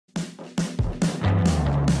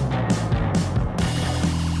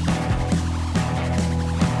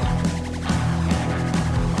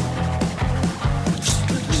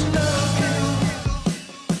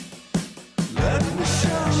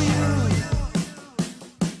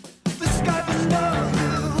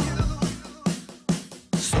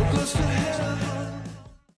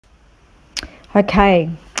Okay,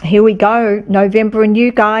 here we go, November and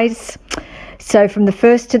you guys. So from the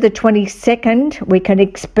 1st to the 22nd, we can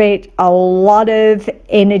expect a lot of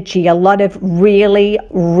energy, a lot of really,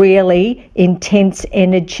 really intense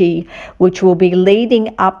energy, which will be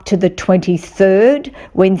leading up to the 23rd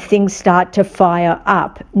when things start to fire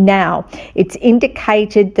up. Now, it's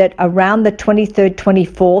indicated that around the 23rd,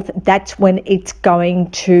 24th, that's when it's going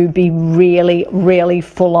to be really, really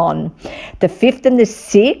full on. The 5th and the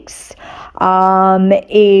 6th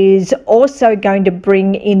is also going to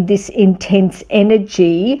bring in this intense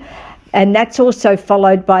energy, and that's also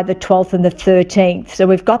followed by the 12th and the 13th. So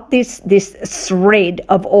we've got this thread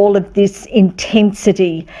of all of this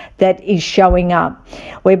intensity that is showing up.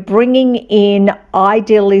 We're bringing in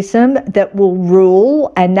idealism that will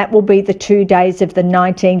rule, and that will be the 2 days of the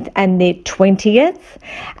 19th and the 20th,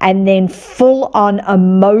 and then full on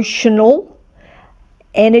emotional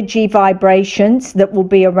energy vibrations that will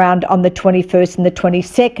be around on the 21st and the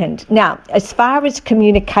 22nd. Now, as far as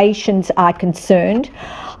communications are concerned,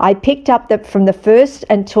 I picked up that from the 1st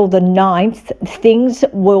until the 9th, things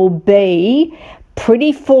will be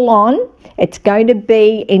pretty full on. It's going to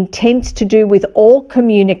be intense to do with all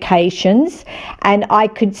communications, and I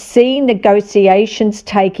could see negotiations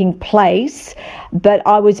taking place, but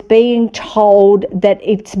I was being told that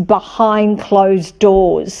it's behind closed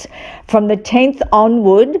doors. From the 10th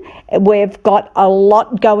onward, we've got a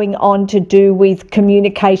lot going on to do with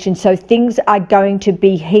communication, so things are going to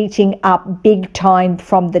be heating up big time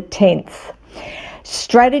from the 10th.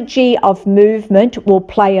 Strategy of movement will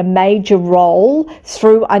play a major role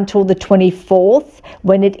through until the 24th,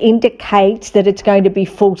 when it indicates that it's going to be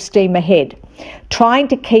full steam ahead. Trying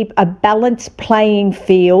to keep a balanced playing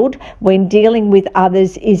field when dealing with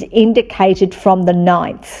others is indicated from the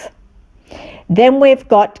 9th. Then we've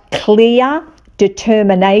got clear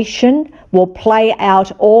determination will play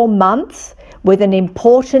out all month, with an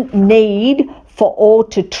important need for all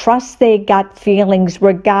to trust their gut feelings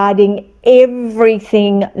regarding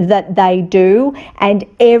everything that they do and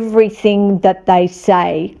everything that they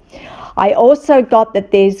say. I also got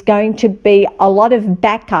that there's going to be a lot of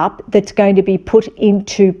backup that's going to be put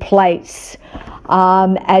into place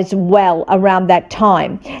as well around that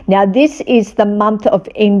time. Now, this is the month of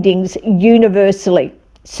endings universally.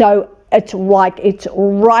 So it's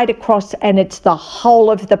right across, and it's the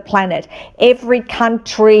whole of the planet. Every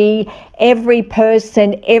country, every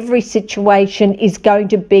person, every situation is going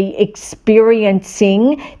to be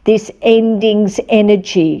experiencing this endings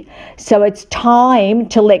energy. So it's time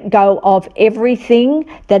to let go of everything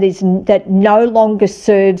that no longer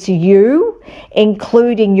serves you,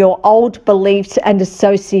 including your old beliefs and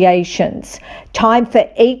associations. Time for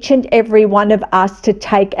each and every one of us to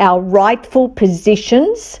take our rightful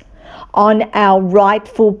positions on our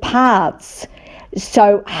rightful paths.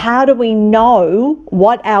 So how do we know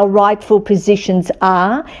what our rightful positions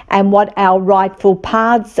are and what our rightful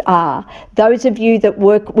paths are? Those of you that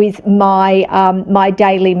work with my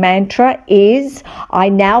daily mantra is, I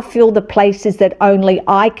now fill the places that only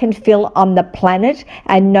I can fill on the planet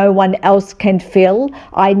and no one else can fill.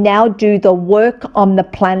 I now do the work on the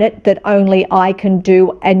planet that only I can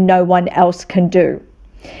do and no one else can do.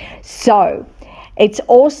 So it's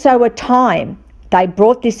also a time, they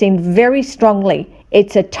brought this in very strongly,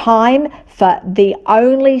 it's a time for the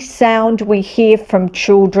only sound we hear from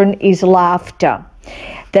children is laughter.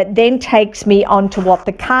 That then takes me on to what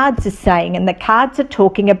the cards are saying, and the cards are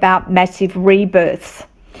talking about massive rebirth.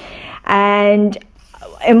 And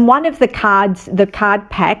in one of the cards, the card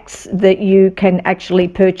packs that you can actually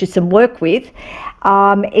purchase and work with,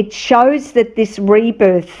 it shows that this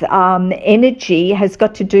rebirth energy has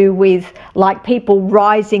got to do with like people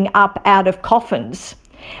rising up out of coffins.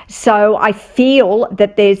 So I feel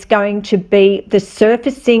that there's going to be the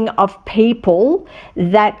surfacing of people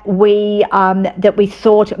that we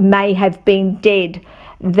thought may have been dead,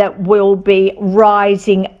 that will be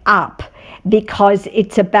rising up, because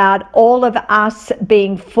it's about all of us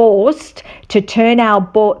being forced to turn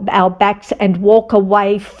our backs and walk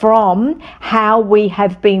away from how we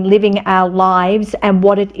have been living our lives and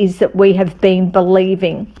what it is that we have been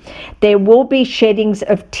believing. There will be sheddings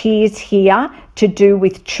of tears here to do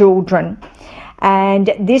with children.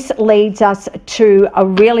 And this leads us to a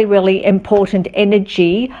really, really important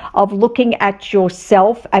energy of looking at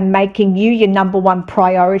yourself and making you your number one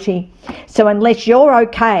priority. So unless you're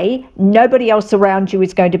okay, nobody else around you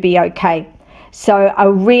is going to be okay. So a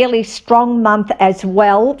really strong month as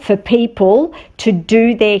well for people to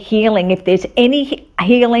do their healing. If there's any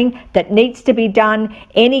healing that needs to be done,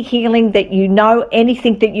 any healing that you know,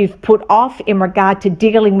 anything that you've put off in regard to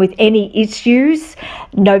dealing with any issues,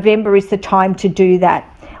 November is the time to do that.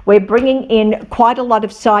 we're bringing in quite a lot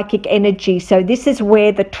of psychic energy. So this is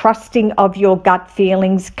where the trusting of your gut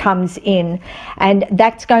feelings comes in, and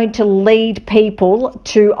that's going to lead people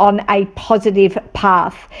to on a positive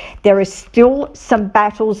path. There are still some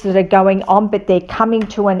battles that are going on, but they're coming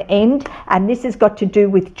to an end, and this has got to do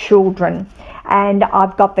with children. And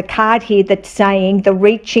I've got the card here that's saying the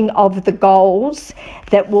reaching of the goals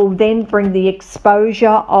that will then bring the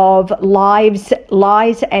exposure of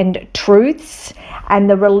lies and truths, and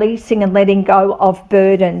the releasing and letting go of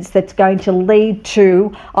burdens that's going to lead to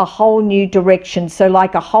a whole new direction. So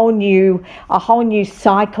like a whole new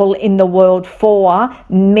cycle in the world for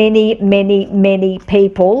many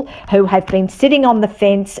people who have been sitting on the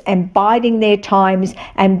fence and biding their times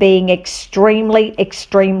and being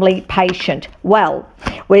extremely patient. Well,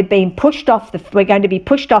 we're going to be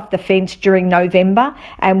pushed off the fence during November,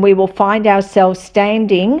 and we will find ourselves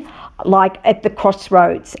standing like at the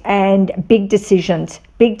crossroads, and big decisions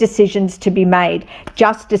to be made.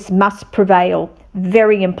 Justice must prevail.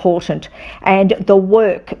 Very important. And the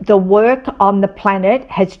work on the planet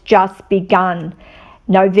has just begun.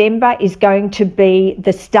 November is going to be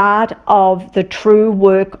the start of the true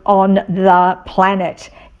work on the planet,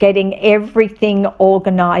 getting everything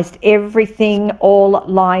organized, everything all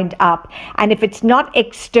lined up. And if it's not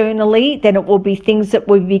externally, then it will be things that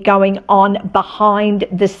will be going on behind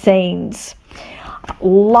the scenes.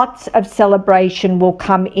 Lots of celebration will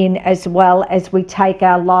come in as well as we take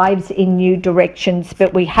our lives in new directions,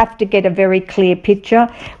 but we have to get a very clear picture.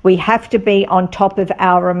 We have to be on top of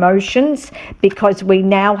our emotions, because we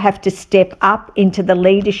now have to step up into the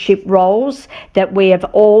leadership roles that we have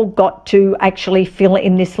all got to actually fill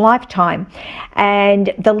in this lifetime.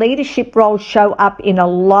 And the leadership roles show up in a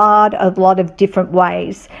lot of different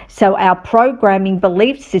ways. So our programming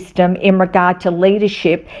belief system in regard to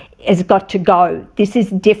leadership has got to go. This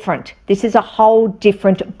is different. This is a whole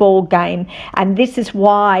different ball game. And this is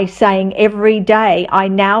why saying every day, I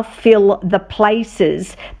now fill the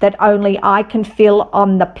places that only I can fill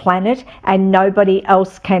on the planet and nobody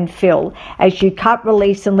else can fill. As you cut,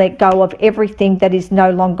 release and let go of everything that is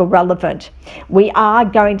no longer relevant. We are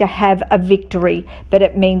going to have a victory, but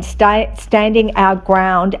it means standing our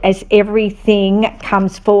ground as everything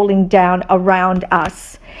comes falling down around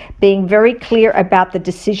us. Being very clear about the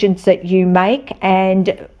decisions that you make,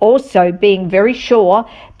 and also being very sure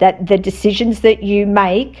that the decisions that you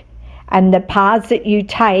make and the paths that you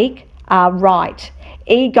take are right.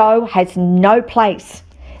 Ego has no place.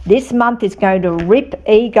 This month is going to rip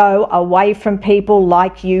ego away from people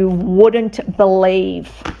like you wouldn't believe.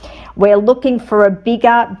 We're looking for a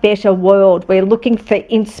bigger, better world. We're looking for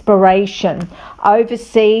inspiration.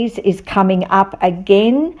 Overseas is coming up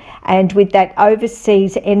again, and with that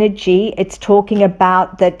overseas energy, it's talking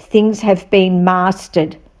about that things have been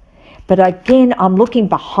mastered. But again, I'm looking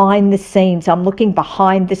behind the scenes.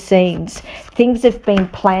 Things have been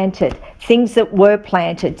planted. Things that were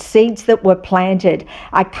planted, seeds that were planted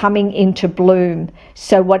are coming into bloom.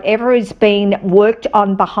 So whatever has been worked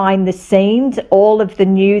on behind the scenes, all of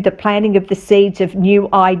the planting of the seeds of new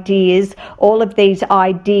ideas, all of these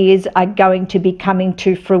ideas are going to be coming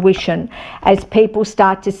to fruition as people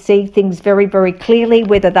start to see things very, very clearly,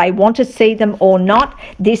 whether they want to see them or not.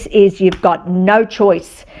 You've got no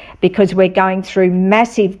choice, because we're going through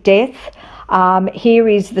massive death. Here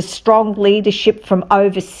is the strong leadership from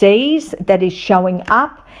overseas that is showing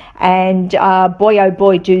up, and boy oh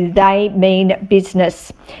boy do they mean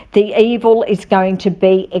business. The evil is going to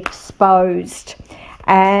be exposed,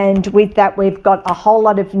 and with that we've got a whole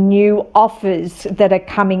lot of new offers that are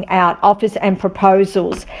coming out, offers and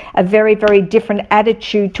proposals. A very, very different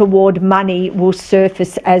attitude toward money will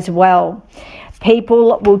surface as well.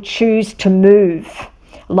 People will choose to move.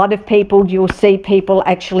 A lot of people, you'll see people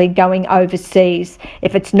actually going overseas.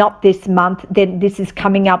 If it's not this month, then this is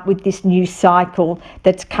coming up with this new cycle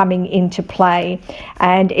that's coming into play.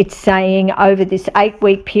 And it's saying over this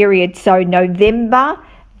 8-week period, so November,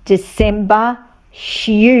 December,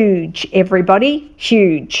 huge, everybody,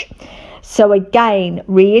 huge. So again,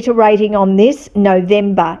 reiterating on this,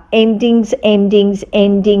 November, endings.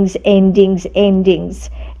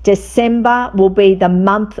 December will be the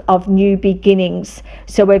month of new beginnings.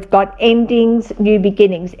 So we've got endings, new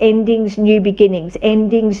beginnings, endings, new beginnings,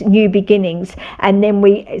 endings, new beginnings. And then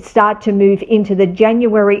we start to move into the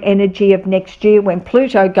January energy of next year when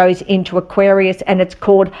Pluto goes into Aquarius, and it's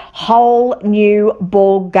called whole new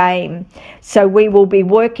ball game. So we will be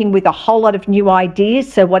working with a whole lot of new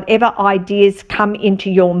ideas. So whatever ideas come into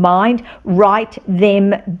your mind, write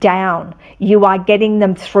them down. You are getting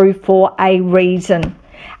them through for a reason.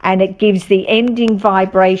 and it gives the ending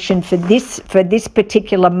vibration for this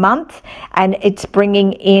particular month, and it's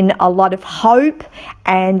bringing in a lot of hope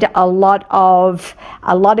and a lot of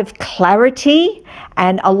clarity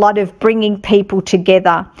and a lot of bringing people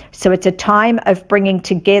together. So it's a time of bringing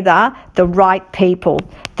together the right people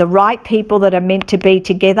that are meant to be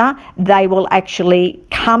together. They will actually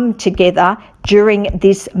come together during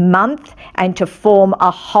this month and to form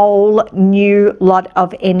a whole new lot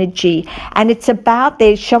of energy. And it's about,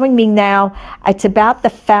 they're showing me now, it's about the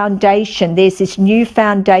foundation. There's this new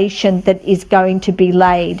foundation that is going to be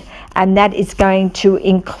laid, and that is going to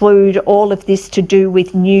include all of this to do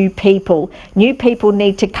with new people. New people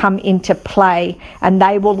need to come into play, and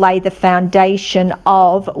they will lay the foundation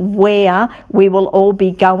of where we will all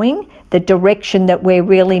be going, the direction that we're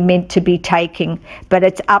really meant to be taking. But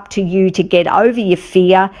it's up to you to get over your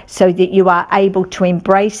fear so that you are able to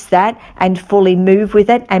embrace that and fully move with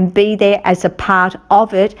it and be there as a part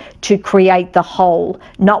of it to create the whole,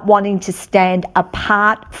 not wanting to stand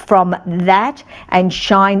apart from that and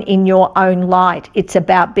shine in your own light. It's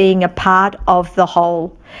about being a part of the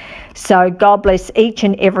whole. So God bless each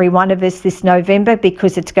and every one of us this November,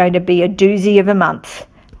 because it's going to be a doozy of a month.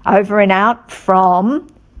 Over and out from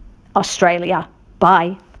Australia.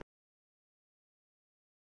 Bye.